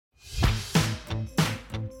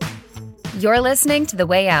You're listening to The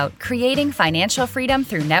Way Out, Creating Financial Freedom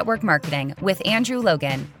Through Network Marketing with Andrew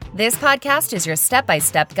Logan. This podcast is your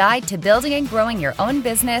step-by-step guide to building and growing your own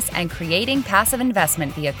business and creating passive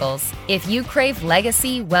investment vehicles. If you crave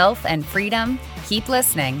legacy, wealth, and freedom, keep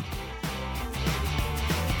listening.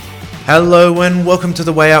 Hello and welcome to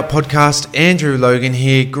the Way Out podcast. Andrew Logan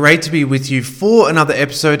here. Great to be with you for another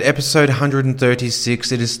episode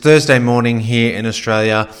 136. It is Thursday morning here in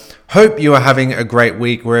Australia. Hope you are having a great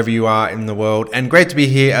week wherever you are in the world, and great to be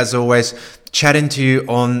here as always, chatting to you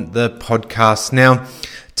on the podcast. Now,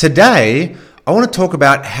 today I want to talk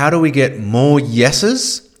about how do we get more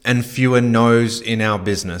yeses and fewer nos in our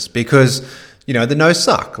business, because the no's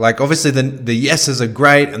suck. Like, obviously the yeses are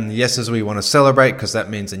great, and the yeses we want to celebrate because that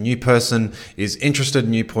means a new person is interested, a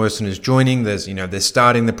new person is joining. They're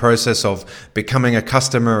starting the process of becoming a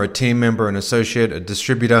customer, a team member, an associate, a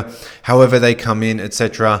distributor, however they come in,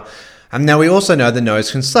 etc. And now we also know the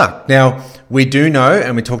no's can suck. Now, we do know,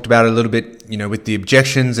 and we talked about it a little bit, with the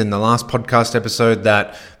objections in the last podcast episode,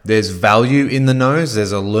 that there's value in the no's.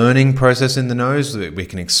 There's a learning process in the no's. We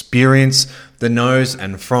can experience the no's,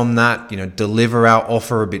 and from that, deliver our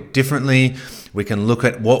offer a bit differently. We can look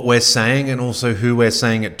at what we're saying and also who we're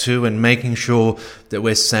saying it to, and making sure that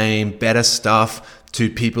we're saying better stuff to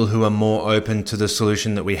people who are more open to the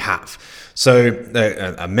solution that we have. So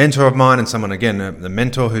a mentor of mine, and someone, again, the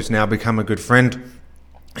mentor who's now become a good friend,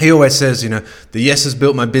 he always says, the yes has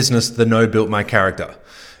built my business, the no built my character.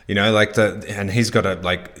 And he's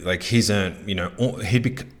got he's earned, he'd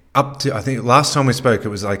be up to, I think last time we spoke, it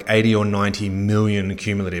was like 80 or 90 million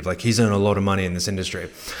cumulative. Like, he's earned a lot of money in this industry.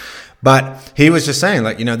 But he was just saying,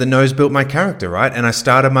 the no's built my character, right? And I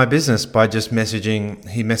started my business by just messaging.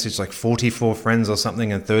 He messaged like 44 friends or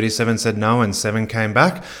something, and 37 said no, and 7 came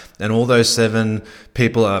back. And all those 7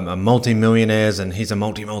 people are multi-millionaires, and he's a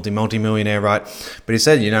multi-millionaire, right? But he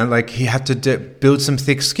said, he had to build some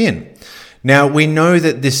thick skin. Now, we know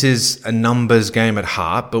that this is a numbers game at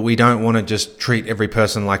heart, but we don't want to just treat every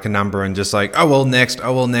person like a number and just like, next.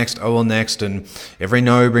 And every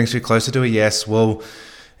no brings you closer to a yes. Well,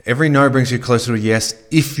 every no brings you closer to a yes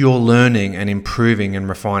if you're learning and improving and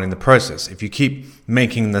refining the process. If you keep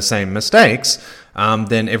making the same mistakes,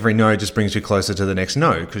 then every no just brings you closer to the next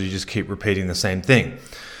no, because you just keep repeating the same thing.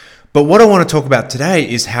 But what I want to talk about today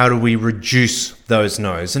is how do we reduce those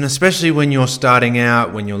no's? And especially when you're starting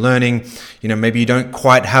out, when you're learning, maybe you don't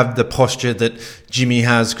quite have the posture that Jimmy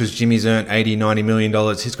has, because Jimmy's earned $80-90 million.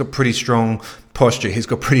 He's got pretty strong posture. He's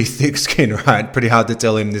got pretty thick skin, right? Pretty hard to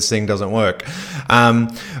tell him this thing doesn't work.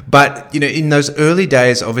 But in those early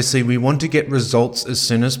days, obviously we want to get results as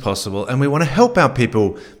soon as possible, and we want to help our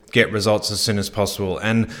people get results as soon as possible.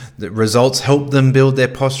 And the results help them build their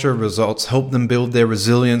posture, results help them build their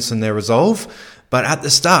resilience and their resolve. But at the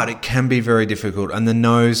start, it can be very difficult, and the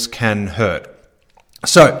no's can hurt.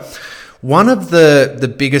 So one of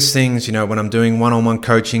the biggest things, when I'm doing one-on-one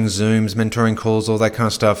coaching, Zooms, mentoring calls, all that kind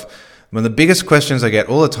of stuff, one of the biggest questions I get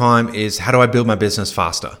all the time is, how do I build my business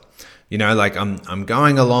faster? I'm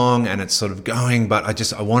going along and it's sort of going, but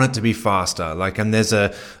I want it to be faster. And there's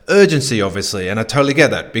a urgency, obviously. And I totally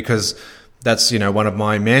get that, because that's, one of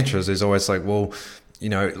my mantras is always to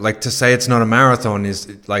say it's not a marathon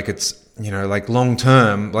is it's, long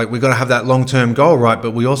term, we got to have that long term goal, right?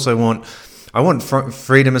 But we also I want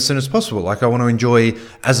freedom as soon as possible. I want to enjoy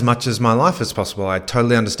as much as my life as possible. I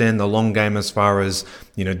totally understand the long game as far as,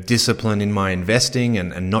 discipline in my investing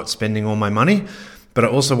and not spending all my money. But I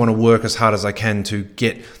also want to work as hard as I can to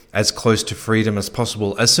get as close to freedom as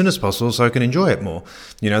possible, as soon as possible, so I can enjoy it more.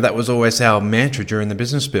 That was always our mantra during the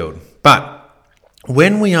business build. But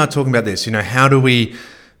when we are talking about this, how do we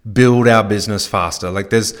build our business faster?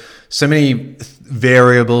 There's so many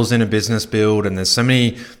variables in a business build, and there's so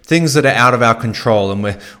many things that are out of our control,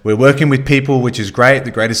 and we're working with people, which is great.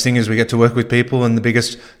 The greatest thing is we get to work with people, and the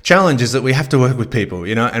biggest challenge is that we have to work with people,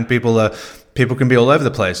 and people can be all over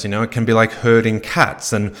the place. It can be like herding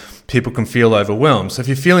cats, and people can feel overwhelmed. So if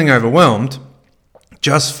you're feeling overwhelmed,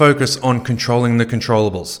 just focus on controlling the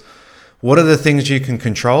controllables. What are the things you can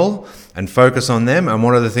control, and focus on them? And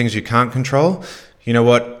what are the things you can't control? You know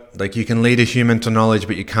what? You can lead a human to knowledge,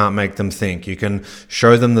 but you can't make them think. You can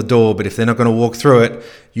show them the door, but if they're not going to walk through it,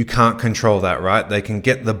 you can't control that, right? They can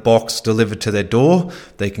get the box delivered to their door.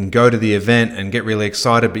 They can go to the event and get really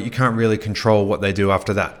excited, but you can't really control what they do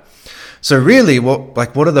after that. So really, what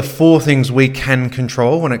are the 4 things we can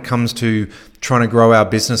control when it comes to trying to grow our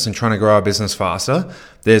business and trying to grow our business faster?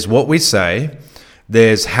 There's what we say,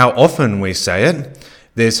 there's how often we say it,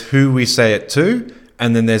 there's who we say it to,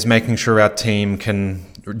 and then there's making sure our team can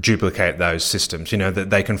duplicate those systems, that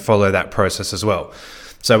they can follow that process as well.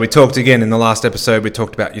 So we talked again in the last episode, we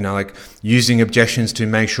talked about, like using objections to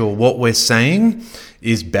make sure what we're saying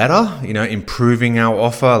is better, improving our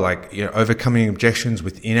offer, like, overcoming objections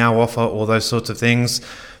within our offer, all those sorts of things.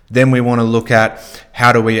 Then we want to look at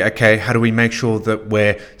how do we make sure that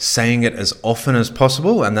we're saying it as often as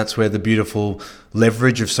possible? And that's where the beautiful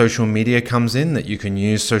leverage of social media comes in, that you can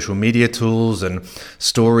use social media tools and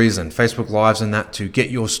stories and Facebook Lives and that to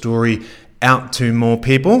get your story out to more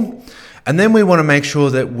people. And then we want to make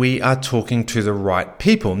sure that we are talking to the right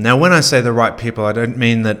people. Now, when I say the right people, I don't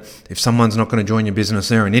mean that if someone's not going to join your business,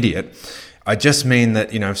 they're an idiot. I just mean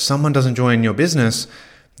that, if someone doesn't join your business,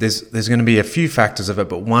 there's going to be a few factors of it,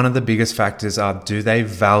 but one of the biggest factors are, do they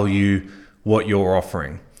value what you're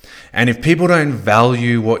offering? And if people don't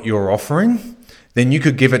value what you're offering, then you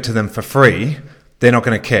could give it to them for free. They're not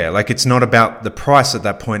going to care. Like, it's not about the price at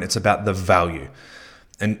that point, it's about the value.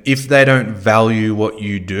 And if they don't value what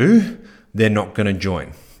you do, they're not going to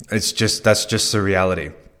join. That's just the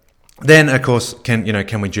reality. Then, of course, can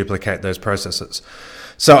we duplicate those processes?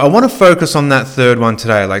 So I want to focus on that third one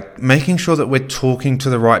today, like making sure that we're talking to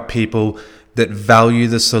the right people that value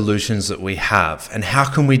the solutions that we have. And how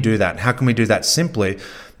can we do that? How can we do that simply?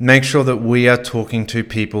 Make sure that we are talking to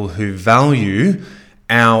people who value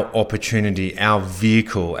our opportunity, our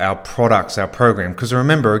vehicle, our products, our program. Because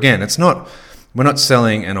remember, again, we're not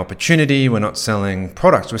selling an opportunity, we're not selling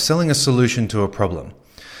products, we're selling a solution to a problem.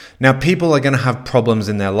 Now, people are going to have problems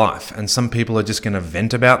in their life, and some people are just going to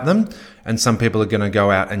vent about them, and some people are going to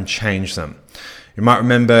go out and change them. You might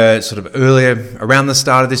remember sort of earlier, around the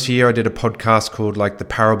start of this year, I did a podcast called like The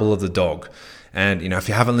Parable of the Dog. And, if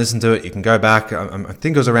you haven't listened to it, you can go back. I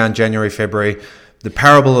think it was around January, February, The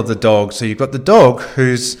Parable of the Dog. So you've got the dog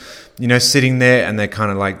who's, sitting there and they're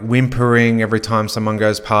kind of like whimpering every time someone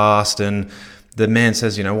goes past, and the man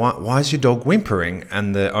says, why is your dog whimpering?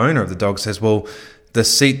 And the owner of the dog says, well, the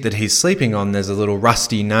seat that he's sleeping on, there's a little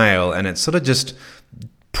rusty nail and it sort of just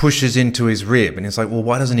pushes into his rib. And he's like, well,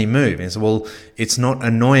 why doesn't he move? And he said, well, it's not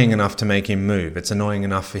annoying enough to make him move. It's annoying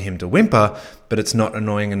enough for him to whimper, but it's not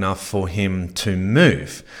annoying enough for him to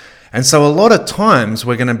move. And so a lot of times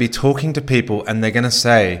we're going to be talking to people and they're going to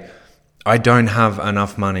say, I don't have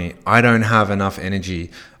enough money. I don't have enough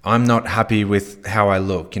energy. I'm not happy with how I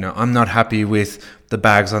look. I'm not happy with the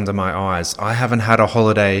bags under my eyes. I haven't had a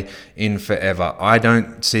holiday in forever. I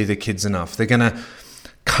don't see the kids enough. They're going to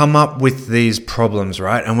come up with these problems,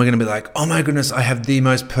 right? And we're going to be like, oh my goodness, I have the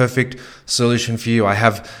most perfect solution for you. I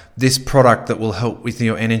have this product that will help with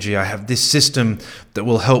your energy. I have this system that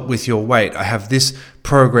will help with your weight. I have this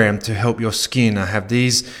program to help your skin. I have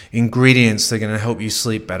these ingredients that are going to help you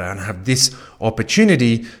sleep better. And I have this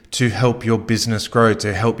opportunity to help your business grow,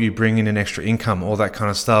 to help you bring in an extra income, all that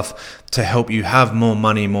kind of stuff, to help you have more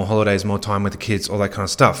money, more holidays, more time with the kids, all that kind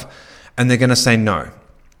of stuff. And they're going to say no.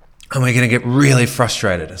 And we're going to get really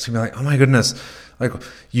frustrated. It's going to be like, oh my goodness, like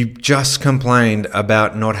you just complained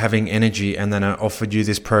about not having energy and then I offered you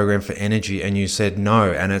this program for energy and you said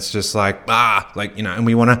no. And it's just like, and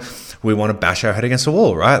we want to bash our head against the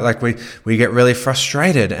wall, right? Like we get really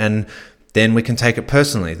frustrated and then we can take it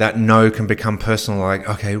personally. That no can become personal. Like,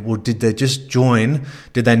 okay, well, did they just join?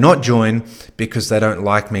 Did they not join because they don't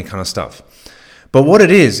like me, kind of stuff? But what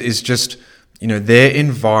it is just, their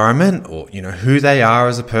environment or, who they are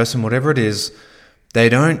as a person, whatever it is, they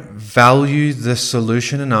don't value the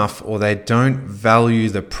solution enough or they don't value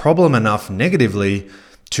the problem enough negatively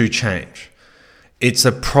to change. It's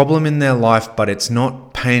a problem in their life, but it's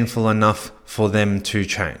not painful enough for them to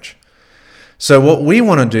change. So what we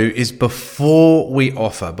want to do is before we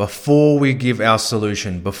give our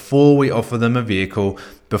solution, before we offer them a vehicle,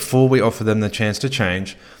 before we offer them the chance to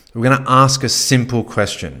change, we're going to ask a simple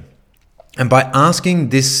question. And by asking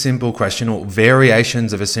this simple question or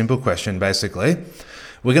variations of a simple question, basically,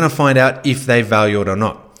 we're going to find out if they value it or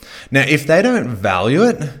not. Now, if they don't value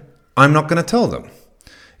it, I'm not going to tell them.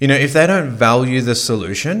 If they don't value the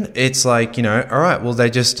solution, it's like, all right, well, they're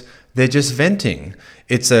just venting.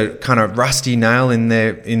 It's a kind of rusty nail in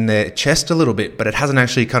their chest a little bit, but it hasn't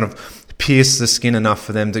actually kind of pierced the skin enough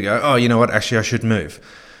for them to go, oh, you know what, actually I should move.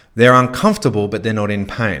 They're uncomfortable, but they're not in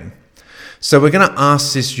pain. So we're going to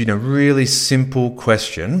ask this, really simple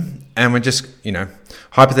question, and we're just,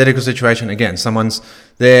 hypothetical situation. Again, someone's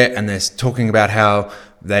there and they're talking about how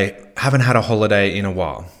they haven't had a holiday in a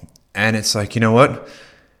while. And it's like, you know what?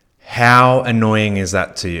 How annoying is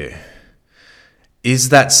that to you? Is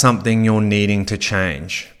that something you're needing to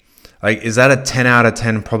change? Like, is that a 10 out of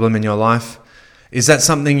 10 problem in your life? Is that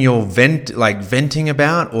something you're venting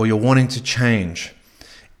about or you're wanting to change?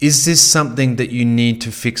 Is this something that you need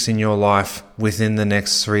to fix in your life within the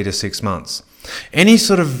next 3 to 6 months? Any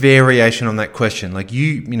sort of variation on that question, like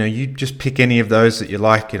you just pick any of those that you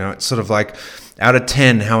like, it's sort of like out of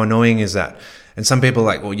 10, how annoying is that? And some people are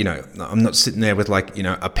like, well, I'm not sitting there with like,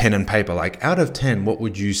 a pen and paper, like out of 10, what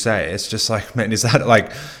would you say? It's just like, man, is that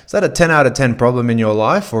a 10 out of 10 problem in your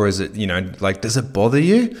life? Or is it, like, does it bother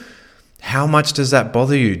you? How much does that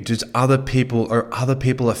bother you? Are other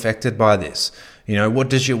people affected by this? What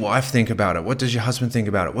does your wife think about it? What does your husband think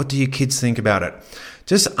about it? What do your kids think about it?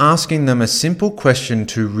 Just asking them a simple question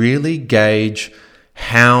to really gauge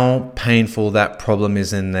how painful that problem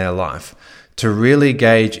is in their life, to really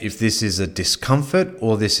gauge if this is a discomfort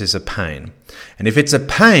or this is a pain. And if it's a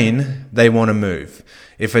pain, they want to move.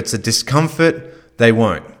 If it's a discomfort, they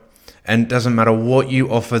won't. And it doesn't matter what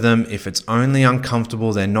you offer them. If it's only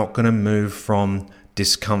uncomfortable, they're not going to move from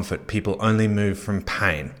discomfort. People only move from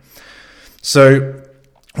pain. So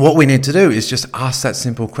what we need to do is just ask that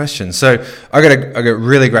simple question. So I got a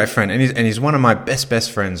really great friend, and he's one of my best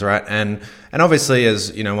friends, right? And obviously,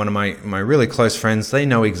 as one of my really close friends, they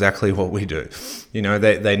know exactly what we do.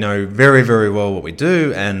 They know very, very well what we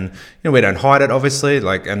do, and we don't hide it, obviously.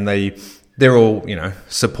 And they're all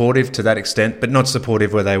supportive to that extent, but not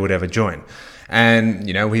supportive where they would ever join. And,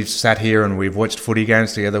 we've sat here and we've watched footy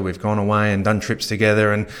games together. We've gone away and done trips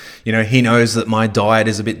together. And, he knows that my diet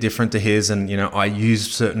is a bit different to his. And, I use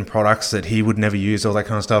certain products that he would never use, all that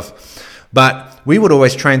kind of stuff. But we would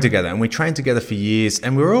always train together, and we trained together for years.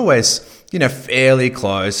 And we were always, fairly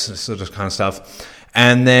close, sort of kind of stuff.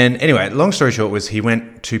 And then, anyway, long story short was he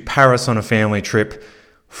went to Paris on a family trip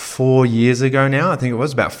 4 years ago now. I think it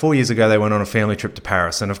was about 4 years ago they went on a family trip to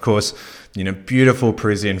Paris. And of course, beautiful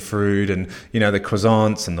Parisian food and, the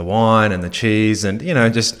croissants and the wine and the cheese and,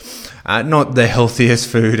 just not the healthiest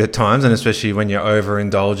food at times. And especially when you're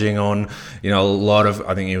overindulging on, a lot of,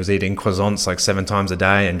 I think he was eating croissants like 7 times a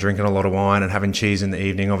day and drinking a lot of wine and having cheese in the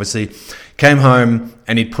evening, obviously. Came home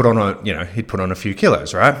and he'd put on a few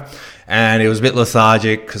kilos, right? And it was a bit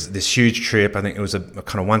lethargic because this huge trip, I think it was a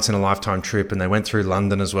kind of once in a lifetime trip, and they went through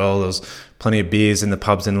London as well. There was plenty of beers in the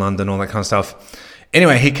pubs in London, all that kind of stuff.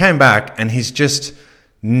 Anyway, he came back and he's just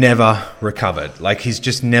never recovered. Like he's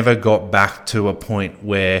just never got back to a point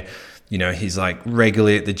where, he's like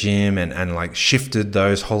regularly at the gym and like shifted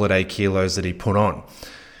those holiday kilos that he put on.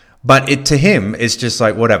 But to him, it's just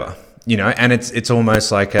like whatever, and it's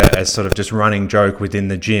almost like a sort of just running joke within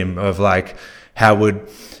the gym of like, how would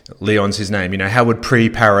Leon's his name, how would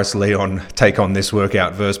pre-Paris Leon take on this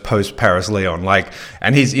workout versus post-Paris Leon?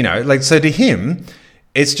 And he's, so to him,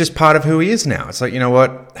 it's just part of who he is now. It's like,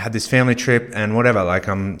 what, had this family trip and whatever,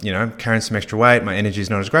 I'm, carrying some extra weight. My energy's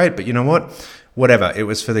not as great, but whatever. It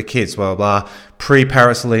was for the kids, blah, blah, blah.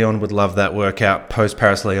 Pre-Paris Leon would love that workout.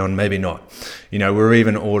 Post-Paris Leon, maybe not. We were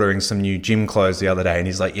even ordering some new gym clothes the other day, and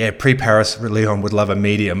he's like, yeah, pre-Paris Leon would love a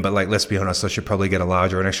medium, but let's be honest, I should probably get a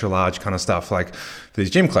large or an extra large kind of stuff, for these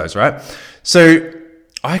gym clothes, right? So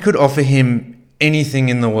I could offer him anything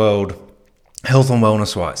in the world, health and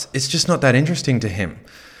wellness wise. It's just not that interesting to him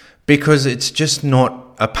because it's just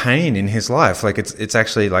not a pain in his life. It's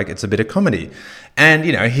actually it's a bit of comedy. And,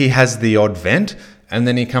 he has the odd vent, and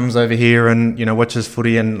then he comes over here and, watches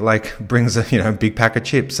footy and brings a, big pack of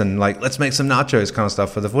chips and let's make some nachos kind of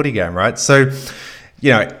stuff for the footy game, right? So,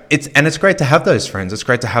 it's great to have those friends. It's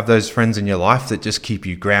great to have those friends in your life that just keep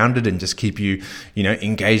you grounded and just keep you,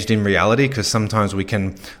 engaged in reality, because sometimes we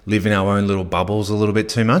can live in our own little bubbles a little bit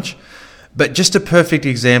too much. But just a perfect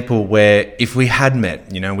example where if we had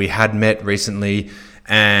met, we had met recently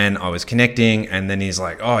and I was connecting, and then he's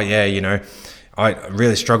like, oh yeah, I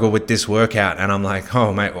really struggle with this workout. And I'm like,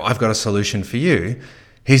 oh mate, well, I've got a solution for you.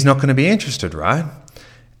 He's not going to be interested, right?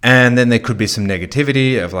 And then there could be some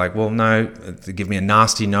negativity of well, no, give me a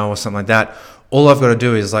nasty no or something like that. All I've got to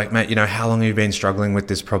do is mate, how long have you been struggling with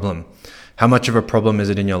this problem? How much of a problem is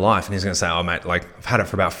it in your life? And he's going to say, oh mate, I've had it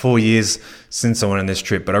for about 4 years since I went on this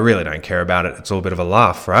trip, but I really don't care about it. It's all a bit of a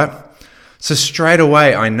laugh, right? So straight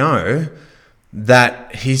away, I know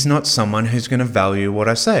that he's not someone who's going to value what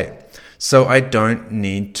I say. So I don't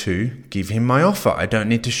need to give him my offer. I don't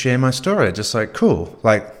need to share my story. Just cool,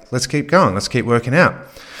 let's keep going. Let's keep working out.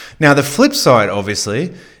 Now, the flip side,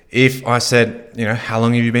 obviously, if I said, how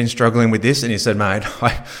long have you been struggling with this? And he said, mate,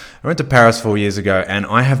 I went to Paris 4 years ago and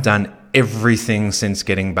I have done everything since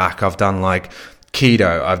getting back. I've done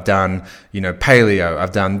keto, I've done, paleo,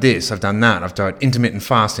 I've done this, I've done that. I've tried intermittent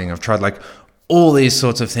fasting. I've tried all these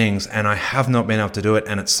sorts of things, and I have not been able to do it,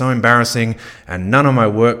 and it's so embarrassing, and none of my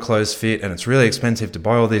work clothes fit, and it's really expensive to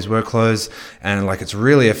buy all these work clothes, and it's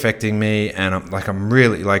really affecting me, and I'm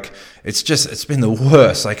really it's been the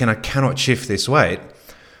worst, and I cannot shift this weight.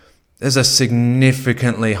 There's a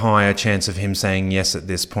significantly higher chance of him saying yes at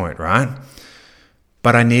this point, right?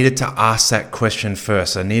 But I needed to ask that question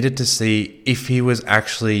first. I needed to see if he was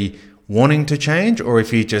actually wanting to change or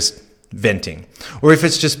if he's just venting or if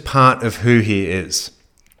it's just part of who he is.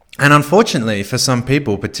 And unfortunately, for some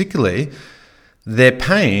people particularly, their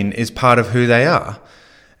pain is part of who they are.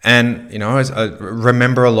 And, I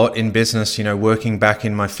remember a lot in business, working back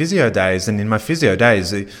in my physio days. And in my physio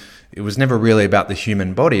days, it was never really about the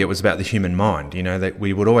human body. It was about the human mind. That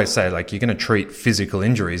we would always say, like, you're going to treat physical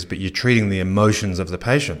injuries, but you're treating the emotions of the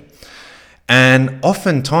patient. And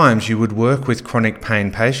oftentimes you would work with chronic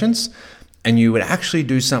pain patients and you would actually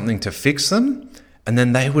do something to fix them. And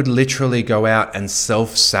then they would literally go out and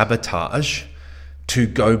self-sabotage to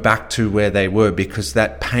go back to where they were because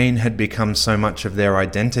that pain had become so much of their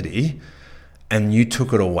identity and you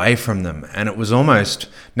took it away from them. And it was almost,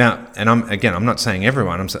 now, and I'm not saying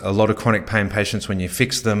everyone, a lot of chronic pain patients, when you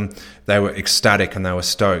fix them, they were ecstatic and they were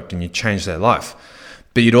stoked and you changed their life.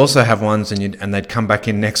 But you'd also have ones and they'd come back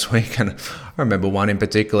in next week. And I remember one in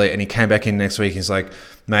particular, and he came back in next week. He's like,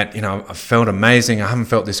 "Mate, I felt amazing. I haven't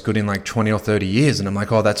felt this good in like 20 or 30 years. And I'm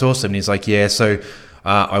like, "Oh, that's awesome." And he's like, "Yeah, so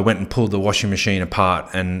I went and pulled the washing machine apart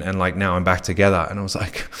and like now I'm back together." And I was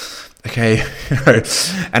like, okay,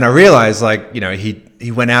 and I realized like,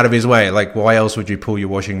 he went out of his way. Like, why else would you pull your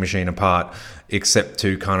washing machine apart except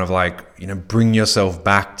to kind of like, bring yourself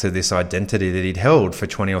back to this identity that he'd held for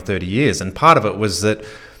 20 or 30 years. And part of it was that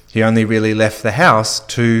he only really left the house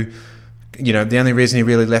to, the only reason he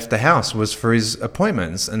really left the house was for his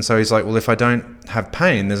appointments. And so he's like, well, if I don't have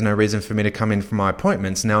pain, there's no reason for me to come in for my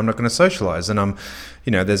appointments. Now I'm not going to socialize. And I'm,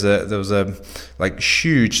 there was a like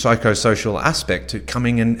huge psychosocial aspect to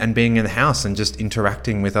coming in and being in the house and just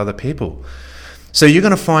interacting with other people. So you're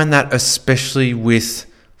going to find that especially with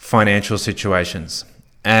financial situations.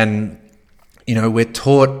 And we're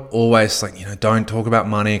taught always like, don't talk about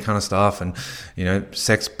money kind of stuff and,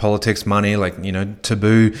 sex, politics, money, like,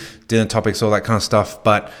 taboo dinner topics, all that kind of stuff.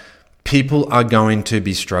 But people are going to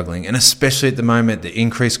be struggling. And especially at the moment, the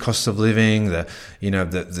increased cost of living,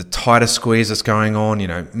 the tighter squeeze that's going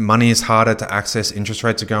on, money is harder to access, interest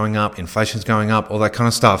rates are going up, inflation's going up, all that kind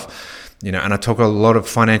of stuff. And I talk a lot of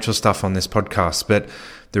financial stuff on this podcast, but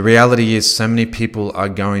the reality is so many people are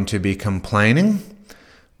going to be complaining,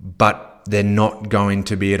 but they're not going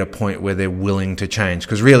to be at a point where they're willing to change.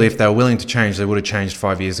 Because really, if they were willing to change, they would have changed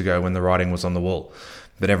 5 years ago when the writing was on the wall.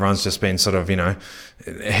 But everyone's just been sort of,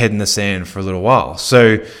 head in the sand for a little while. So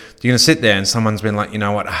you're going to sit there and someone's been like,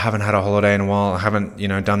 what, I haven't had a holiday in a while. I haven't,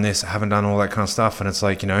 done this. I haven't done all that kind of stuff. And it's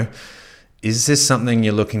like, is this something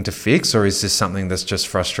you're looking to fix or is this something that's just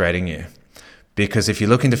frustrating you? Because if you're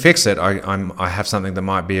looking to fix it, I have something that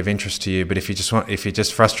might be of interest to you. But if you're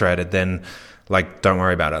just frustrated, then like, don't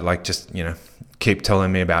worry about it. Like, just, keep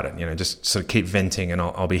telling me about it. Just sort of keep venting and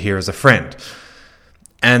I'll be here as a friend.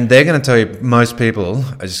 And they're going to tell you, most people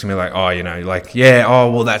are just going to be like,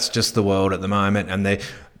 oh, well, that's just the world at the moment. And they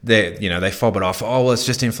fob it off. Oh, well, it's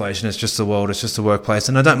just inflation. It's just the world. It's just the workplace.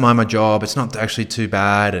 And I don't mind my job. It's not actually too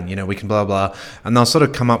bad. And, we can blah, blah. And they'll sort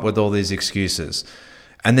of come up with all these excuses.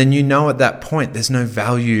 And then at that point, there's no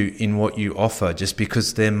value in what you offer just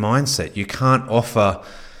because their mindset. You can't offer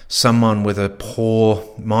someone with a poor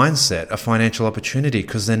mindset a financial opportunity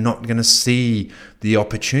because they're not going to see the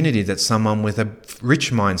opportunity that someone with a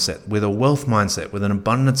rich mindset, with a wealth mindset, with an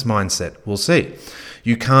abundance mindset will see.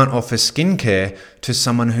 You can't offer skincare to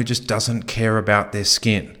someone who just doesn't care about their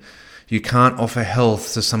skin. You can't offer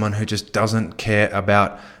health to someone who just doesn't care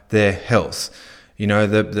about their health.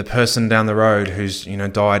 The person down the road whose,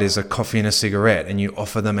 diet is a coffee and a cigarette and you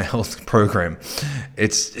offer them a health program.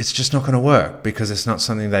 It's just not going to work because it's not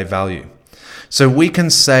something they value. So we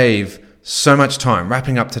can save so much time.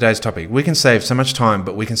 Wrapping up today's topic, we can save so much time,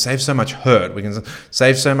 but we can save so much hurt. We can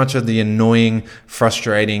save so much of the annoying,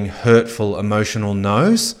 frustrating, hurtful, emotional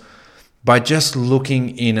no's by just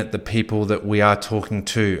looking in at the people that we are talking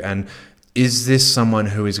to. And is this someone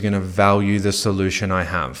who is going to value the solution I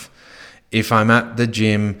have? If I'm at the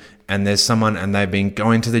gym and there's someone and they've been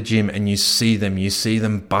going to the gym and you see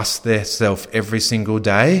them bust their self every single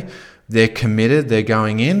day, they're committed, they're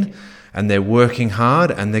going in and they're working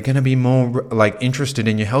hard and they're going to be more like interested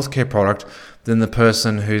in your healthcare product than the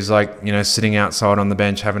person who's like, sitting outside on the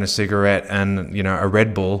bench having a cigarette and, a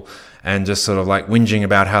Red Bull and just sort of like whinging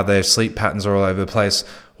about how their sleep patterns are all over the place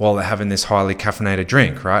while they're having this highly caffeinated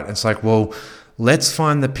drink, right? It's like, well, let's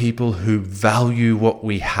find the people who value what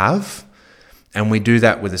we have. And we do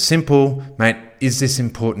that with a simple, mate, is this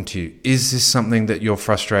important to you? Is this something that you're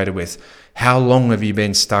frustrated with? How long have you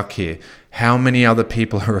been stuck here? How many other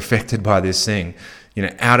people are affected by this thing?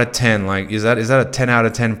 Out of 10, like, is that a 10 out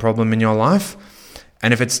of 10 problem in your life?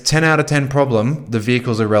 And if it's 10 out of 10 problem, the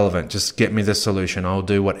vehicle's irrelevant. Just get me the solution. I'll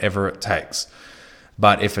do whatever it takes.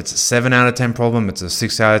 But if it's a 7 out of 10 problem, it's a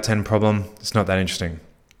 6 out of 10 problem, it's not that interesting.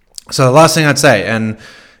 So the last thing I'd say, and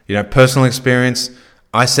personal experience,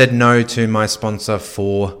 I said no to my sponsor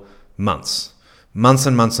for months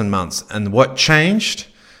and months and months. And what changed,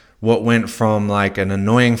 what went from like an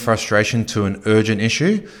annoying frustration to an urgent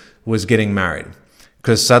issue, was getting married.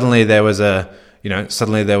 Because suddenly there was a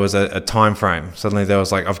time frame. Suddenly there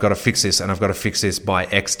was like, I've got to fix this, and I've got to fix this by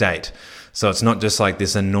X date. So it's not just like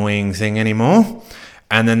this annoying thing anymore.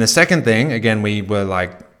 And then the second thing, again, we were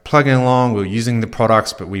like plugging along, we were using the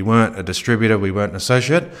products, but we weren't a distributor, we weren't an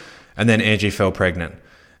associate. And then Angie fell pregnant.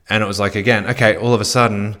 And it was like, again, okay, all of a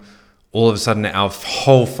sudden our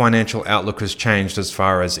whole financial outlook has changed as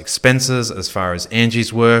far as expenses, as far as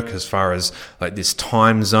Angie's work, as far as like this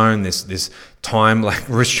time zone, this time like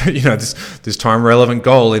this time relevant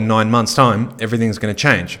goal in 9 months' time. Everything's going to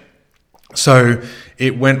change. So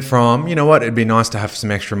it went from, it'd be nice to have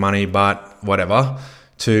some extra money, but whatever,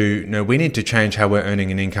 to no, we need to change how we're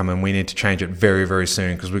earning an income, and we need to change it very, very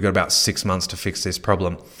soon because we've got about 6 months to fix this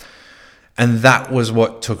problem. And that was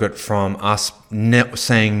what took it from us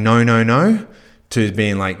saying no to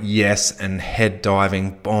being like yes and head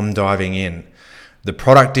diving, bomb diving in. The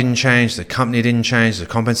product didn't change, the company didn't change, the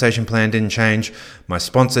compensation plan didn't change, my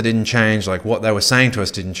sponsor didn't change, like what they were saying to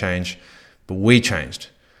us didn't change, but we changed.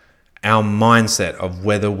 Our mindset of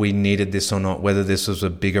whether we needed this or not, whether this was a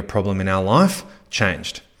bigger problem in our life,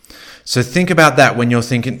 changed. So think about that when you're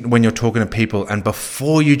talking to people, and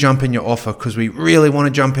before you jump in your offer, because we really want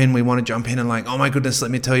to jump in. We want to jump in and like, oh my goodness, let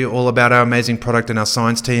me tell you all about our amazing product and our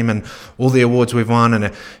science team and all the awards we've won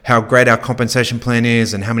and how great our compensation plan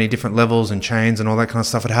is and how many different levels and chains and all that kind of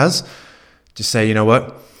stuff it has. Just say, you know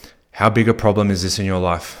what? How big a problem is this in your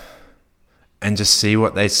life? And just see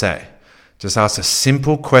what they say. Just ask a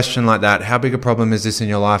simple question like that. How big a problem is this in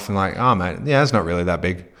your life? And like, oh mate, yeah, it's not really that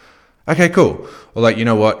big. Okay, cool. Or like, you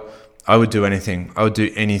know what? I would do anything. I would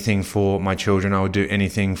do anything for my children. I would do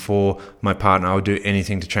anything for my partner. I would do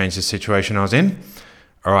anything to change the situation I was in.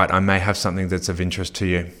 All right, I may have something that's of interest to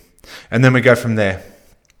you. And then we go from there.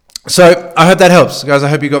 So I hope that helps. Guys, I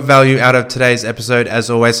hope you got value out of today's episode. As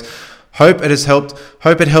always, hope it has helped.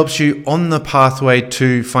 Hope it helps you on the pathway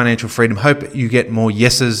to financial freedom. Hope you get more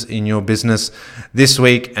yeses in your business this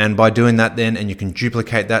week. And by doing that then, and you can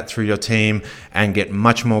duplicate that through your team and get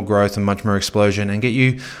much more growth and much more explosion and get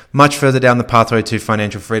you much further down the pathway to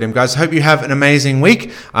financial freedom. Guys, hope you have an amazing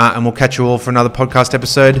week. And we'll catch you all for another podcast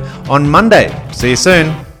episode on Monday. See you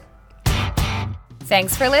soon.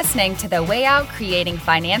 Thanks for listening to The Way Out, Creating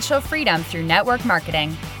Financial Freedom Through Network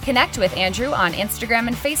Marketing. Connect with Andrew on Instagram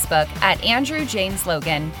and Facebook at Andrew James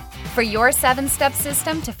Logan. For your 7-step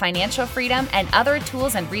system to financial freedom and other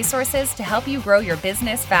tools and resources to help you grow your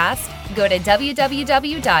business fast, go to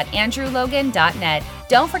www.andrewlogan.net.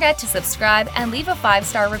 Don't forget to subscribe and leave a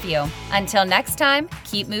 5-star review. Until next time,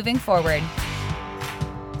 keep moving forward.